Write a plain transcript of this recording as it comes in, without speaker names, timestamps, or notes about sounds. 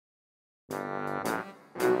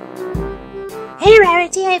Hey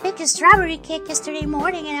Rarity, I baked a strawberry cake yesterday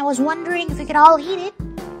morning and I was wondering if we could all eat it.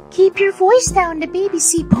 Keep your voice down, the baby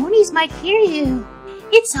sea ponies might hear you.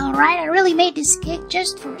 It's alright, I really made this cake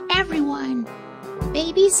just for everyone.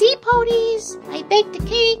 Baby sea ponies, I baked a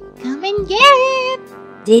cake, come and get it.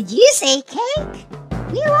 Did you say cake?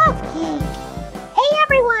 We love cake. Hey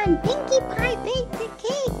everyone, Pinkie Pie baked the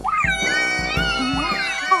cake.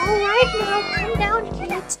 Alright now, come down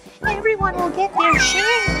kids. Everyone will get their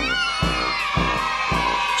share.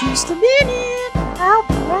 Just a minute, I'll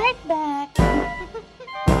be right back.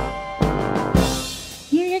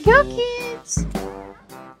 Here you go, kids.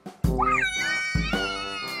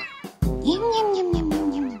 Yum, yum, yum, yum,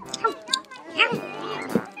 yum, yum.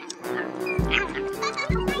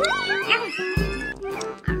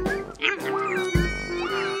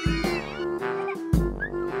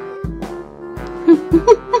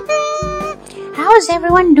 How's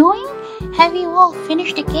everyone doing? Have you all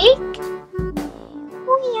finished the cake?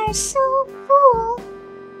 We are so full.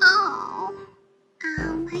 Oh,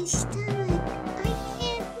 my stomach. I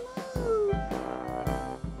can't move.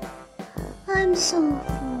 I'm so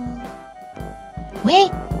full.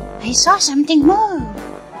 Wait, I saw something move.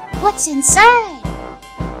 What's inside?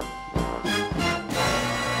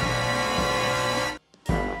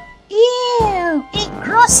 Ew, a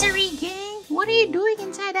grocery gang. What are you doing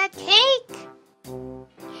inside that cake?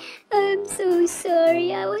 I'm so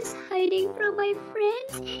sorry. I was hiding from my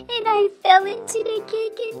friends and I fell into the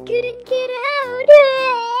cake and couldn't get out.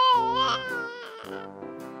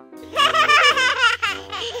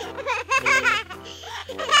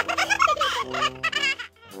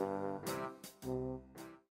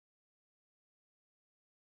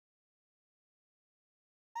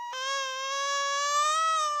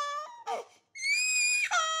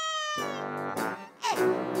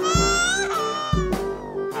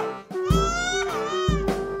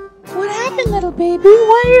 What happened, little baby?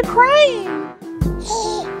 Why are you crying?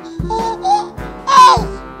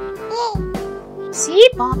 See,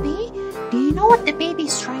 Poppy? Do you know what the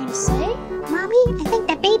baby's trying to say? Mommy, I think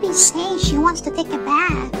the baby's saying she wants to take a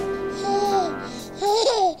bath.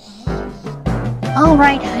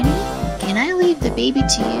 Alright, honey. Can I leave the baby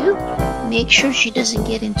to you? Make sure she doesn't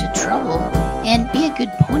get into trouble. And be a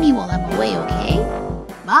good pony while I'm away, okay?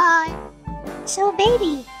 Bye! So,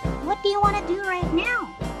 baby, what do you want to do right now?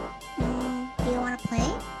 Do you want to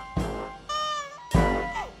play?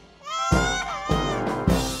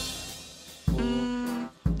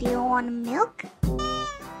 Do you want milk?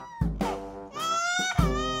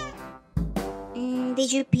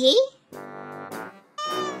 Did you pee?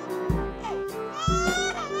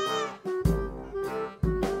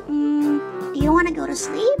 Do you want to go to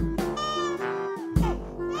sleep?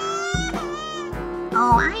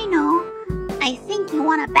 Oh, I know. I think you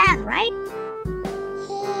want a bath, right?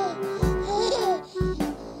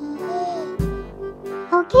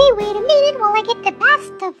 Okay, wait a minute while I get the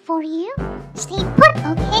bathtub for you. Stay put,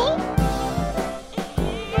 okay?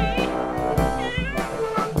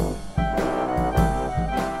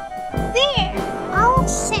 There, all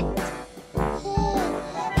set.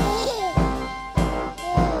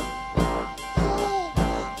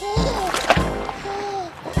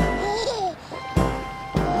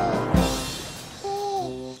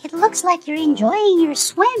 It looks like you're enjoying your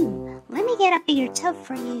swim. Let me get a bigger tub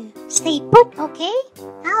for you. Stay put, okay?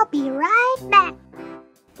 I'll be right back.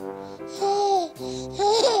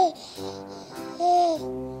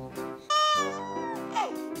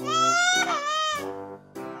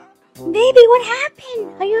 Baby, what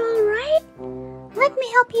happened? Are you alright? Let me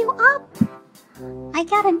help you up. I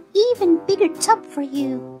got an even bigger tub for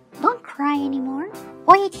you. Don't cry anymore.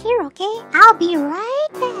 Wait here, okay? I'll be right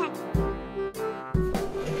back.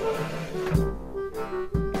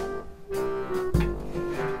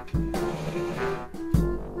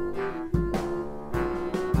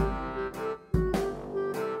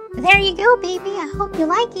 There you go, baby. I hope you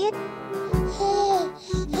like it.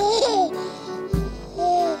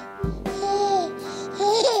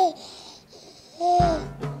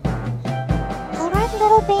 Alright,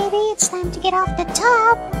 little baby, it's time to get off the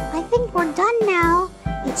tub. I think we're done now.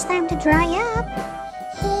 It's time to dry up.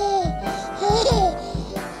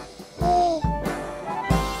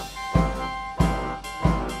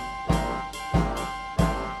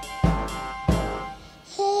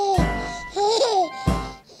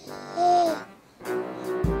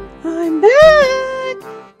 I'm back!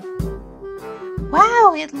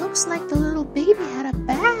 Wow, it looks like the little baby had a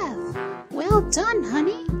bath. Well done,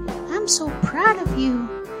 honey. I'm so proud of you.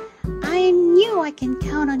 I knew I can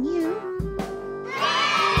count on you.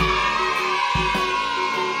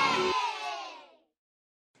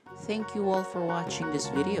 thank you all for watching this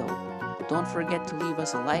video. Don't forget to leave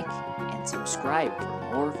us a like and subscribe for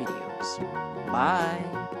more videos.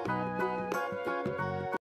 Bye!